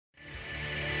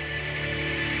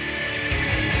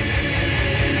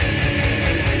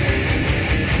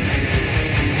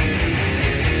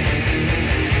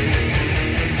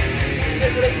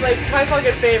my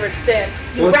fucking favorite, Stan.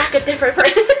 You rack a different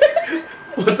brain.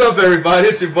 What's up, everybody?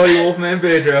 It's your buddy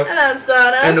WolfmanPedro. And I'm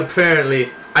Sanna. And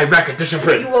apparently, I rack a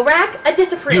discipline. You will rack a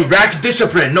discipline. You rack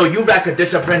discipline. No, you rack a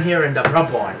discipline here in the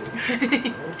Bloodborne.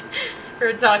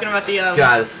 We're talking about the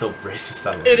God, it's so racist.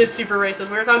 I love it is super racist.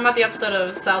 We were talking about the episode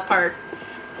of South Park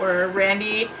where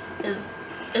Randy is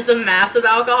a massive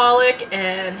alcoholic,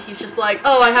 and he's just like,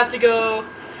 oh, I have to go.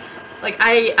 Like,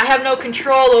 I have no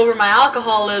control over my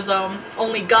alcoholism.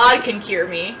 Only God can cure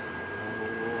me.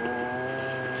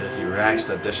 Because he racks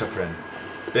the discipline.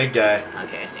 Big guy.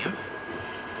 Okay, I see him.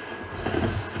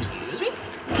 Excuse me?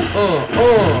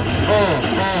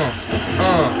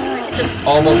 Just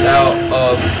almost out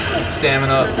of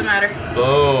stamina. Doesn't matter.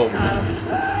 Boom.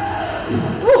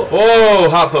 Ooh. Oh,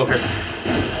 hot poker.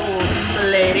 Oh,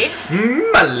 lady.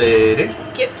 My lady.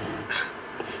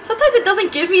 Sometimes it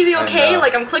doesn't give me the okay,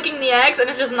 like I'm clicking the X and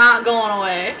it's just not going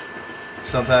away.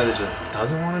 Sometimes it just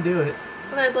doesn't want to do it.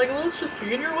 Sometimes it's like, well, it's just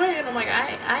be in your way, and I'm like,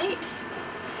 I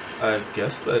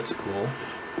guess that's cool.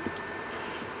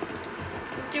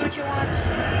 Do what you want.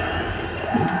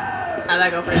 How'd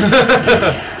that go first?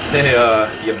 Hey,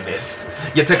 you missed.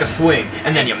 You took a swing,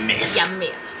 and then you missed. You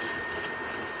missed.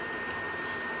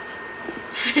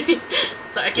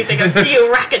 Sorry, I keep thinking, you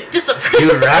rack a discipline.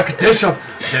 You rack discipline.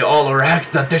 They all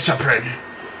rack the discipline.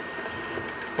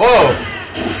 Whoa!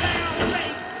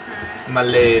 My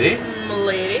lady. My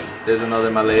lady. There's another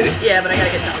my lady. Yeah, but I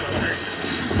gotta get Doggo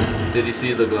first. Did you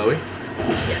see the glowy?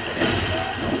 Yes, I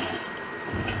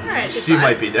did. Alright, she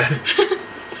might be dead.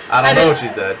 I don't know if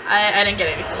she's dead. I didn't get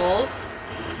any souls.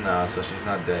 No, so she's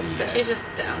not dead yet. So she's just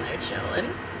down there chilling.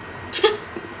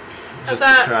 Just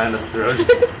trying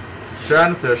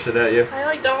to throw shit at you. I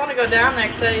like don't want to go down there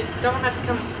because I don't have to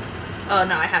come. Oh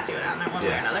no, I have to go down there one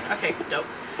way or another. Okay, dope.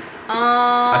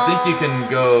 I think you can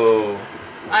go.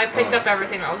 I picked up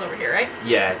everything that was over here, right?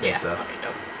 Yeah, I think so. Okay,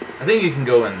 dope. I think you can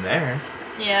go in there.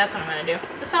 Yeah, that's what I'm gonna do.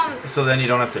 This sounds. So then you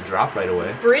don't have to drop right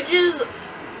away. Bridges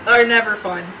are never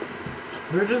fun.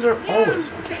 Bridges are always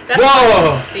fun.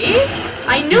 Whoa! See?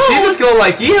 I knew. Did she just go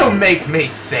like, you make me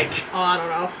sick? Oh, I don't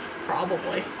know.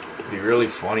 Probably. It'd be really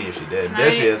funny if she did.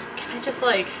 There she is. Can I just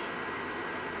like?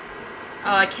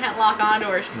 Oh, I can't lock onto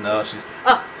her. She's no, she's.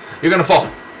 Oh. You're gonna fall.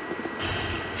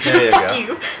 There you Fuck go.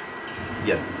 you.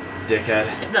 Yeah,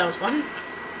 dickhead. That was fun.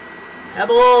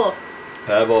 Pebble.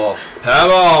 Pebble.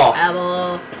 Pebble.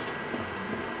 Pebble.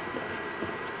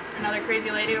 Another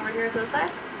crazy lady over here to the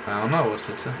side? I don't know. What's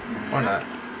it say? Or not.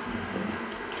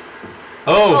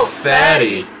 Oh,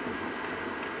 fatty.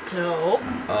 Dope.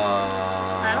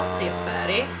 I don't see a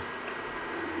fatty.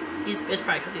 It's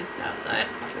probably because he's outside,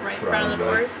 like right in front of the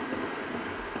doors.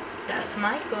 That's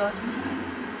my ghost.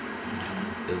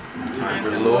 Is time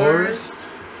for lures. Is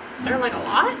there like a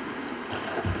lot?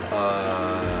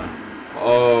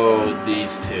 Oh,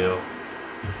 these two.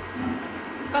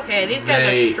 Okay, these guys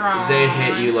are strong. They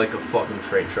hit you like a fucking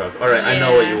freight truck. Alright, I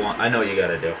know what you want. I know what you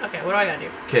gotta do. Okay, what do I gotta do?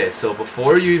 Okay, so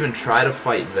before you even try to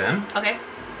fight them, okay,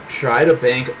 try to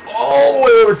bank all the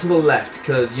way over to the left,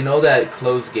 because you know that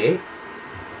closed gate?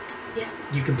 Yeah.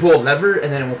 You can pull a lever and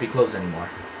then it won't be closed anymore.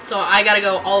 So I gotta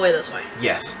go all the way this way?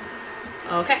 Yes.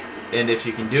 Okay. And if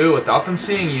you can do it without them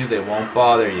seeing you, they won't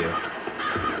bother you.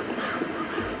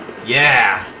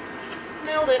 Yeah!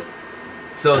 Nailed it.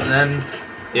 So then,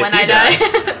 if when I die.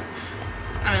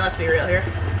 I mean, let's be real here.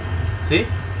 See?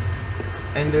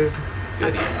 And there's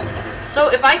goodies. Okay. So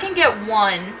if I can get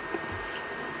one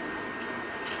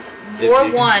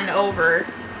over.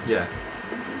 Yeah.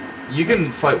 You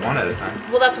can fight one at a time.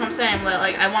 Well, that's what I'm saying.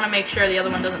 Like, I want to make sure the other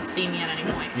one doesn't see me at any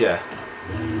point. Yeah.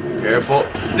 Careful.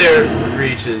 Their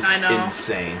reach is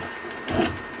insane.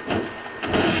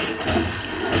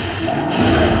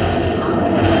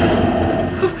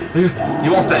 He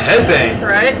wants to headbang.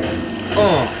 Right?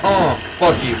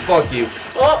 Fuck you, fuck you.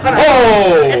 Oh!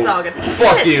 It's all good.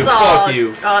 Fuck you, fuck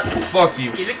you. Fuck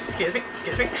you. Excuse me.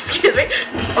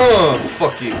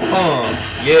 Fuck you.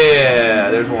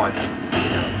 Yeah, there's one.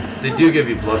 They do give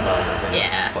you blood vials, I think.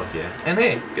 Yeah. Fuck yeah. And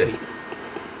hey, goody.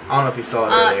 I don't know if you saw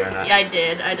it earlier or not. Yeah, I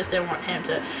did. I just didn't want him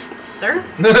to... Sir?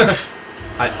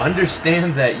 I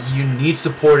understand that you need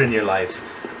support in your life.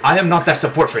 I am not that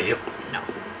support for you. No.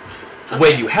 Okay.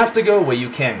 Way you have to go, way you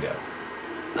can go.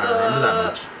 I remember that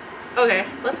much. Okay,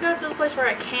 let's go to the place where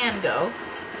I can go.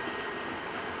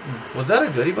 Was that a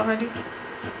goodie behind you?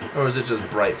 Or was it just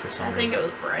bright for some reason? I think it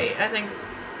was bright. I think...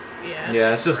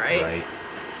 Yeah, it's just bright.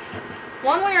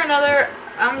 One way or another,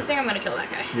 I think I'm gonna kill that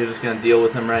guy. You're just gonna deal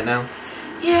with him right now?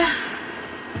 Yeah.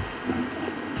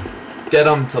 Get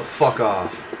him to fuck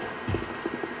off.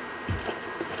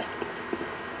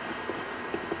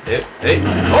 Hey.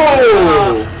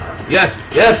 Oh! Yes,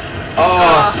 yes!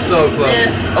 Oh, so close.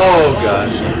 Missed. Oh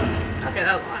gosh. Shit. Okay,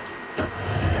 that was a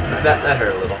lot. That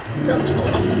hurt a little. No, just a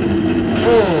little.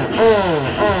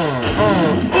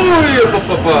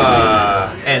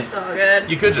 And It's all good.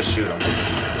 you could just shoot him.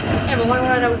 Yeah, but why would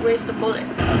I waste a bullet?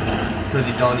 Because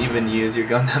you don't even use your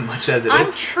gun that much as it I'm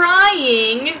is.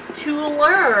 trying to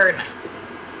learn.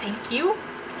 Thank you.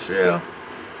 True.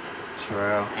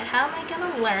 And how am I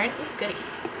gonna learn? Ooh, goody.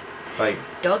 Like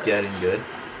Doggos. getting good.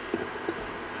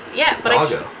 Yeah, but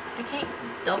Doggo. I can't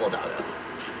double doggo.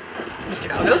 Mr.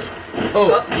 Doggos.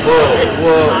 Oh,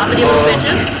 whoa. Comedy little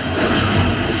bitches.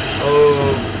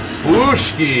 Oh,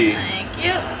 Booshki. Thank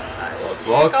you. I will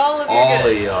Fuck take all of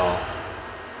your goods. y'all.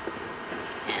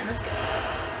 And this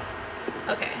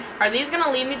guy. Okay. Are these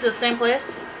gonna lead me to the same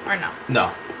place? Or no?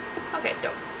 No. Okay,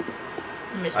 dope.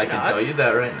 Mr. I can Dog. tell you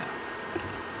that right now.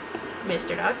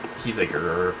 Mr. Dog. He's like,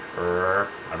 I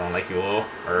don't like you.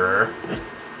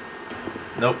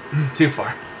 Nope, too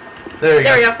far. There we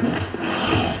go.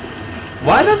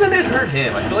 Why doesn't it hurt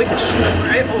him? I feel like it should.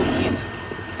 Right? Oh, jeez.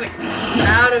 Come here.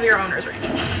 Out of your owner's range.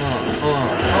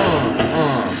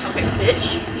 Okay,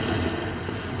 bitch.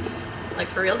 Like,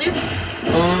 for realsies?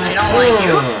 I don't like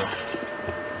you.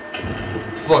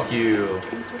 Fuck you.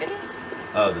 Give me some goodies.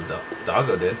 Oh, the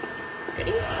doggo did.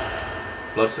 Goodies?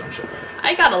 Bloodstone shard.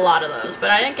 I got a lot of those,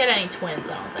 but I didn't get any twins,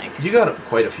 I don't think. You got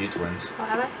quite a few twins. Oh,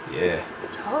 have I? Yeah.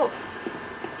 Dope.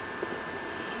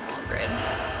 Oh, great.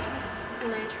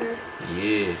 Later.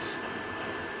 Yes.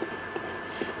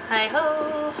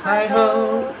 Hi-ho,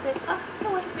 Hi-ho. It's off to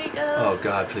where we go. Oh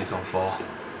god, please don't fall.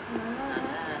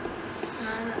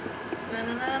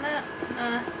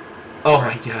 Oh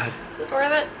my god. Is this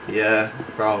worth it? Yeah,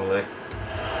 probably.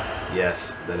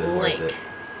 Yes, that is Lake. worth it.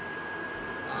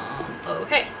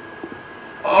 Okay.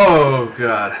 Oh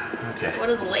god. Okay. What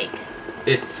is a lake?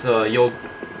 It's you'll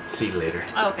see later.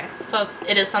 Oh, okay. So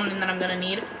it is something that I'm gonna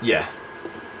need. Yeah.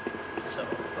 So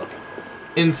okay.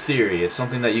 In theory, it's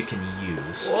something that you can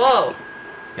use. Whoa.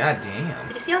 God damn.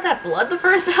 Did you see all that blood the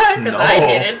first time? Because No. I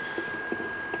didn't.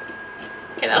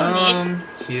 Okay, that was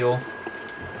neat. Heal.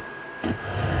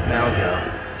 Now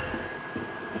go.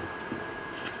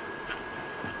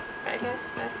 Bad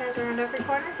guys around every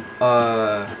corner?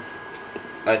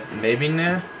 Maybe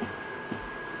nah?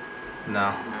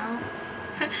 No. No.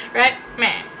 Right?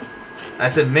 Meh. I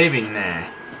said maybe nah.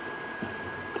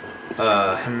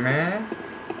 Meh?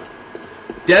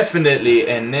 Definitely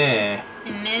a nah.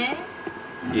 In there?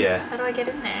 Yeah. How do I get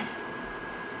in there?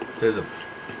 There's a...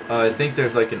 I think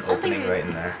there's like an Something- opening right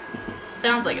in there.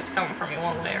 Sounds like it's coming from me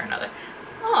one way or another.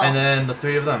 Oh. And then the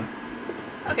three of them.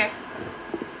 Okay.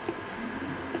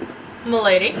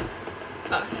 Milady.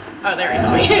 Oh, there he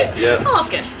saw me. Yep. Oh, that's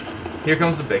good. Here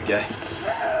comes the big guy.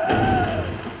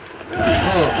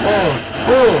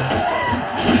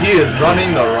 He is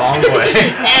running the wrong way.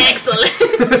 Excellent.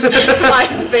 My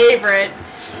favorite.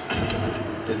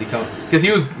 Does he come? Because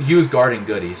he was guarding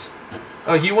goodies.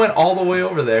 Oh, he went all the way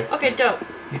over there. Okay, dope.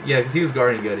 Yeah, because he was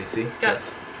guarding goodies. See? He's got.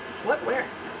 What? Where?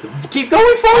 Keep going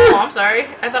Oh, forward. I'm sorry.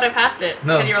 I thought I passed it.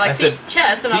 No, Because you were like, I see said,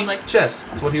 chest, and I was See? like, Chest.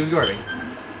 That's what he was guarding.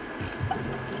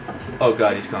 Oh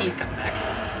god, he's coming. he's coming back.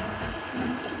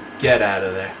 Get out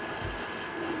of there.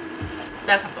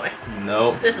 That's not the way.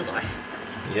 Nope. This is the way.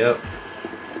 Yep.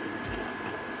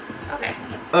 Okay.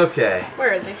 Okay.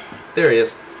 Where is he? There he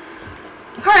is.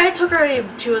 Alright, took already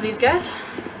 2 of these guys.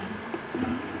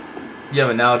 Yeah,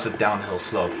 but now it's a downhill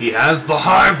slope. He has the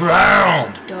high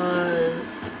ground.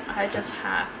 Does I just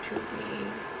have to be?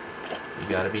 You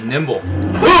gotta be nimble.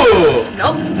 Ooh!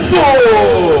 Nope.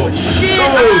 Whoa! Shit!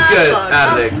 Oh, get out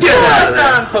of there! Get out of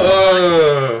there!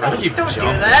 Oh, I keep Don't do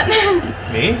jumping. that.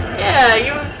 Me? Yeah,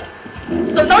 you.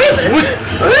 So no, you this. What?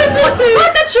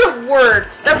 That should have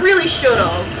worked. That really should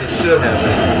have. It should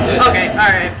have. Okay,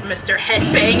 alright, Mr.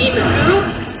 Headbangy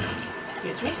Magoo.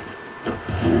 Excuse me.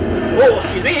 Oh,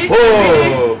 excuse me.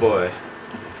 Oh boy.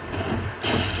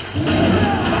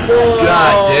 Whoa.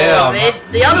 God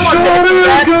damn. The other one didn't do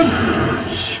that.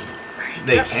 Shit. Alright.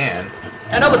 They can.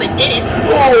 I know, but they didn't.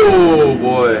 Oh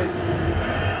boy.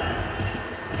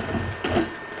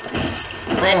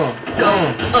 Let go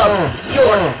of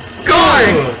your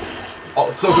guard.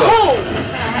 Oh, so close. Oh,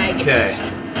 bag. Okay.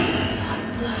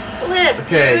 The flip,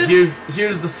 Okay. dude.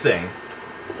 Here's the thing.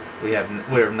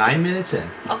 We're 9 minutes in.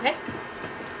 Okay.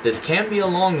 This can be a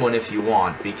long one if you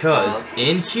want, because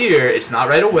Okay. in here, it's not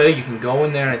right away. You can go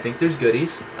in there, and I think there's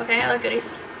goodies. Okay, I like goodies.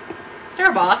 Is there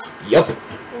a boss? Yup.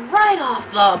 Right off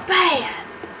the bat.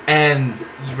 And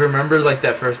you remember, like,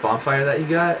 that first bonfire that you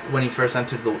got when you first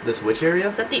entered this witch area?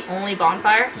 Is that the only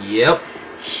bonfire? Yep.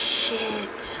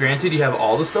 Shit. Granted, you have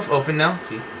all the stuff open now.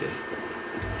 See? Good.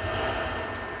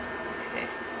 Okay.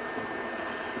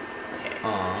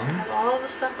 the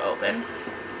stuff open?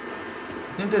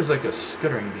 I think there's like a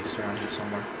scuttering beast around here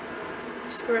somewhere.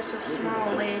 Skirts of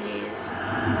small ladies.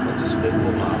 A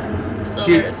despicable mom. So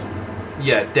there's...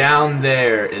 Yeah, down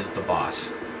there is the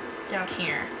boss. Down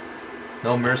here.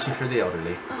 No mercy for the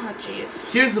elderly. Oh, jeez.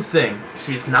 Here's the thing.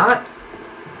 She's not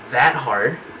that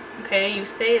hard. Okay, you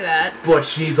say that. But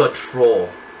she's a troll.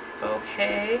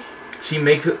 Okay. She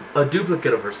makes a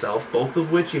duplicate of herself, both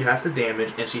of which you have to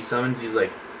damage, and she summons these,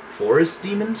 like, forest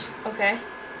demons. Okay.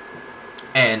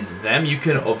 And them, you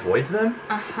can avoid them.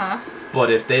 Uh-huh. But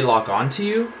if they lock onto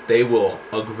you, they will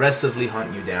aggressively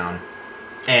hunt you down.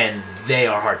 And they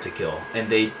are hard to kill. And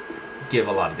they give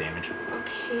a lot of damage.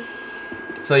 Okay.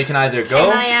 So you can either go...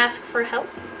 Can I ask for help?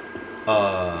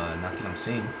 Not that I'm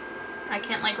seeing. I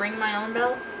can't, like, ring my own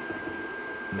bell?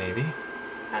 Maybe.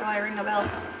 How do I ring a bell?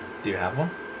 Do you have one?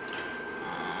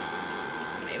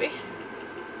 Maybe.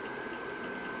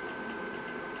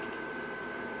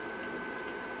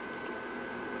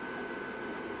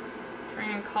 Try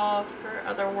and call for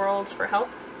other worlds for help?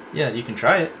 Yeah, you can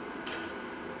try it.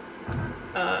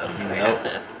 I have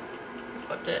to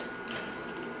put it.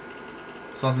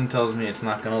 Something tells me it's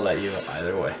not going to let you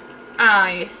either way.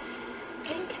 I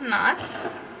think not.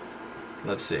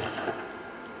 Let's see.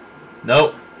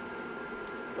 Nope.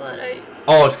 But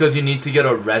Oh, it's because you need to get a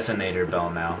resonator bell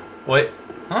now. Wait.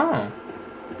 Oh.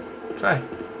 Try.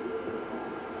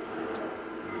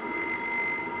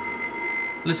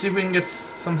 Let's see if we can get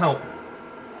some help.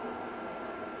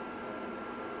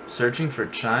 Searching for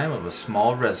chime of a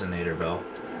small resonator bell.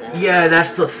 Yeah,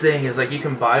 that's the thing. Is like you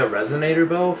can buy a resonator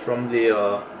bell from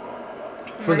the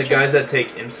guys that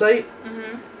take insight.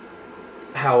 Mm-hmm.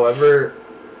 However,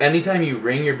 anytime you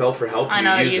ring your bell for help,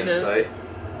 you use insight.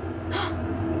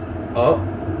 Oh.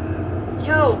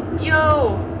 Yo.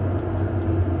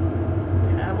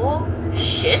 Pebble?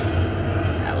 Shit.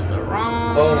 That was the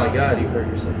wrong... Oh my god, you hurt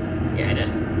yourself. Yeah, I did.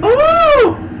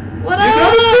 Oh! What You up?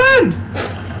 got a friend!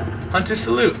 Hunter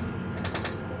salute.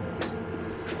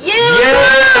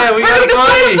 Yeah! We got a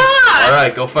buddy! Boss!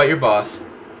 Alright, go fight your boss.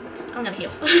 I'm gonna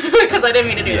heal. Because I didn't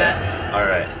mean to do that.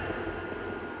 Alright.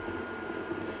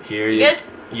 Here you... Good?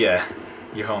 Yeah.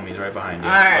 Your homie's right behind you.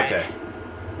 Alright. Okay.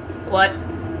 What?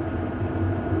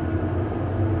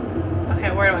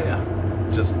 Okay, where do I go?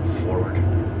 Just forward.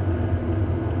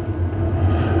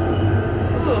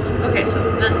 Ooh, okay, so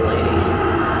this lady.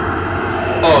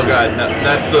 Oh god, no,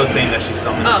 that's the thing that she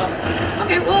summons. Oh.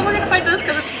 Okay, well, we're gonna fight this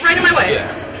because it's right in my way.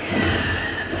 Yeah.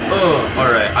 Oh,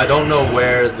 alright. I don't know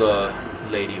where the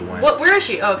lady went. What? Where is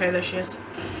she? Oh, okay, there she is.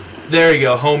 There you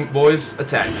go. Homeboys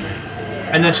attacking her.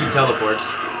 And then she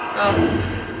teleports. Oh.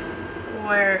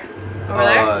 Where? Over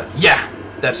there? Yeah,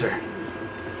 that's her.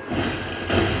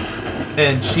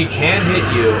 And she can hit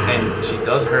you, and she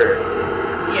does hurt.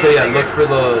 Yeah, so yeah, look for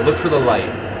the light.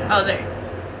 Oh, there.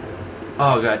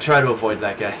 Oh god, try to avoid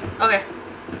that guy. Okay.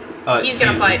 He's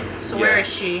gonna fight. So where is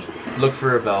she? Look for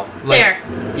her bell. Like, there.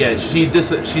 Yeah,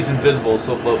 she's invisible.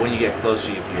 So, but when you get close,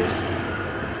 she appears.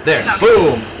 There.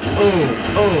 Boom. Boom.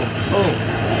 Boom. Boom.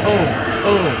 Boom.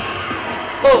 Boom.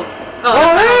 Oh.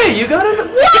 Oh, hey, you got him.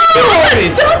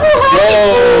 Whoa!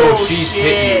 Whoa, she's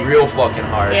hitting you real fucking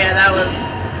hard. Yeah, that was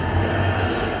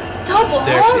double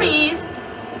homies.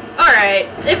 All right,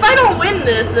 if I don't win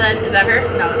this, then is that her?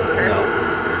 No, that's not her. No.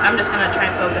 I'm just gonna try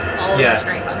and focus all of my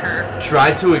strength on her.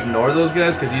 Try to ignore those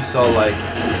guys because you saw like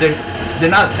they're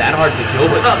not that hard to kill,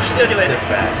 but she's gonna do it. They're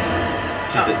fast.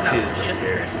 She just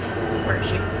disappeared. Where is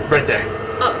she? Right there.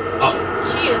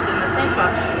 She is in the same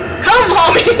spot. Come,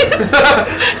 homies!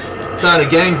 Trying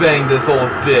to gangbang this old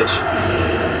bitch.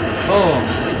 Oh,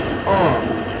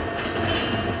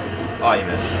 you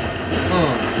missed.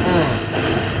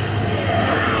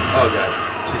 Oh god,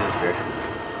 she disappeared.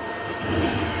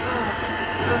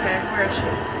 Okay, where is she?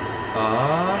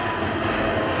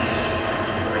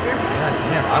 God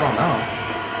damn, I don't know.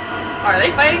 Are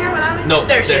they fighting her without me? No,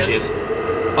 there she is.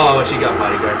 Oh, she got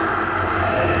bodyguard.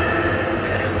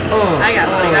 I got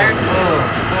bodyguards too.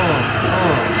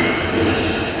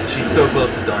 She's so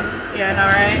close to done. Yeah, I know,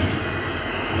 right?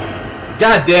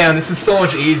 God damn, this is so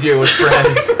much easier with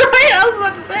friends. Right, I was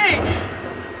about to say.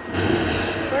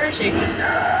 Where is she? I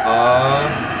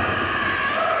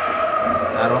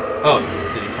don't... Oh,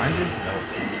 did he find her? No.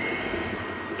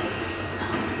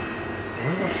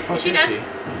 Where the fuck is she?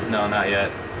 No, not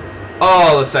yet.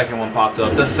 Oh, the second one popped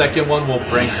up. The second one will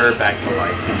bring her back to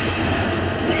life.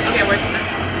 Okay, where's the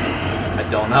second one? I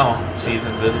don't know. She's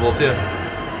invisible too.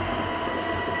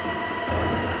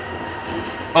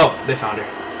 Oh, they found her.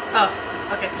 Oh,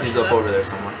 okay, so she's up over there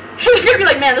somewhere. They're gonna be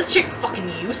like, man, this chick's fucking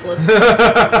useless.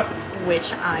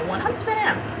 Which I 100%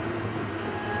 am.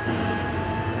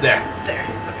 There. Okay, I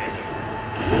see her.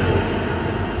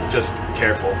 Just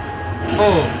careful.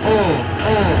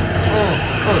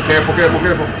 Careful, careful,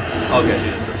 careful. Okay, she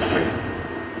just disappeared.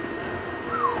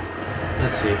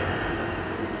 Let's see.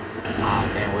 Oh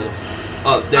man, where the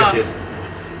oh, there she is.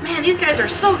 Man, these guys are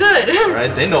so good.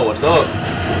 Alright, they know what's up.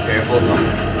 Careful, don't.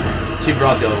 She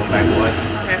brought the other one back to life.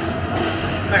 Okay.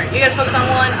 Alright, you guys focus on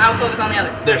one, I'll focus on the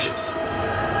other. There she is.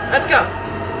 Let's go.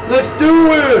 Let's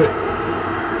do it!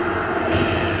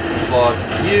 Fuck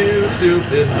you,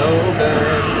 stupid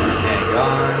no-bag. And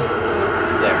gone.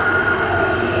 There.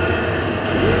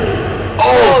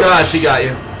 Oh god, she got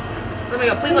you. Let me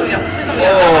go, please let me go. Please let me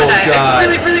go. Oh, I don't wanna die. God. I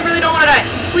really, really, really don't wanna die.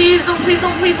 Please don't, please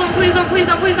don't, please don't, please don't, please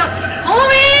don't, please don't.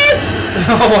 Homies!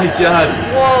 Oh my god.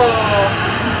 Whoa.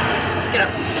 Get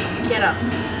up. Get up.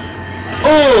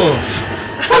 Oh!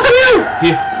 Fuck you!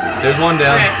 Here, there's one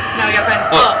down. Okay, now we gotta find.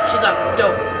 Oh, she's up.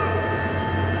 Dope.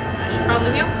 I should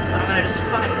probably heal, but I'm gonna just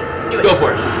fucking do it. Go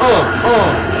for it.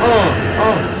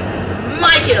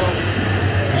 My kill.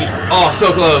 Oh,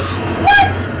 so close.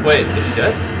 What? Wait, is she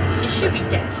dead? She should be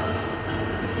dead.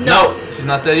 No, she's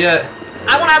not dead yet.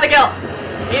 I wanna have the kill.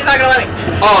 He's not gonna let me.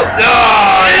 Oh, no!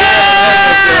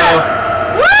 Yeah!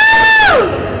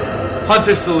 Woo!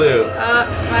 Hunter salute.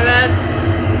 My bad.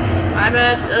 My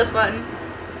bad. This button.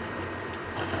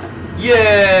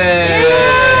 Yeah!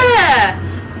 Yeah!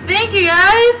 Thank you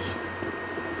guys.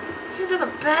 You guys are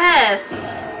the best.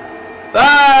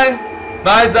 Bye!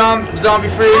 Bye, zombie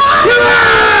free.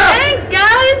 Yeah! Thanks,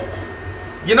 guys.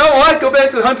 You know what? Go back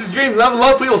to the Hunter's Dream. Level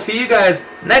up. We will see you guys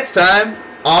next time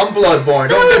on Bloodborne.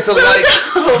 Don't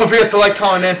forget to like,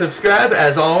 comment, and subscribe.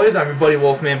 As always, I'm your buddy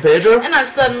WolfmanPedro. And I'm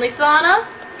SuddenlySaltySanna.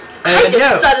 And I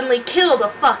just suddenly killed a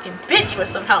fucking bitch with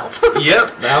some help.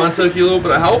 Yep, that one took you a little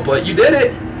bit of help, but you did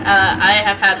it. I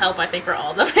have had help, I think, for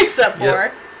all of them except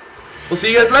for. We'll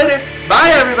see you guys later.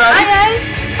 Bye, everybody. Bye,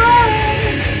 guys. Bye.